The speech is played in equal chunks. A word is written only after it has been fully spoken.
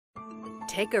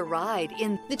Take a ride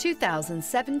in the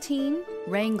 2017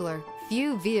 Wrangler.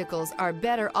 Few vehicles are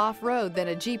better off-road than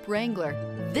a Jeep Wrangler.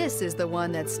 This is the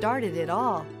one that started it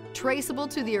all. Traceable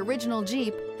to the original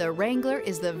Jeep, the Wrangler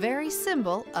is the very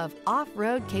symbol of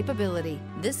off-road capability.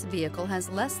 This vehicle has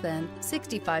less than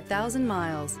 65,000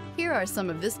 miles. Here are some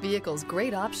of this vehicle's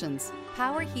great options: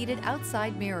 power heated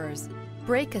outside mirrors,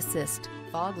 brake assist,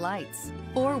 fog lights,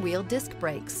 four-wheel disc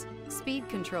brakes, speed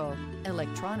control,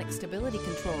 electronic stability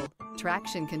control,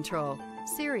 traction control,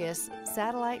 Sirius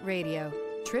satellite radio,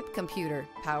 trip computer,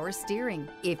 power steering.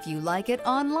 If you like it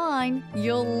online,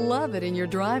 you'll love it in your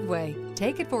driveway.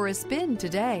 Take it for a spin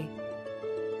today.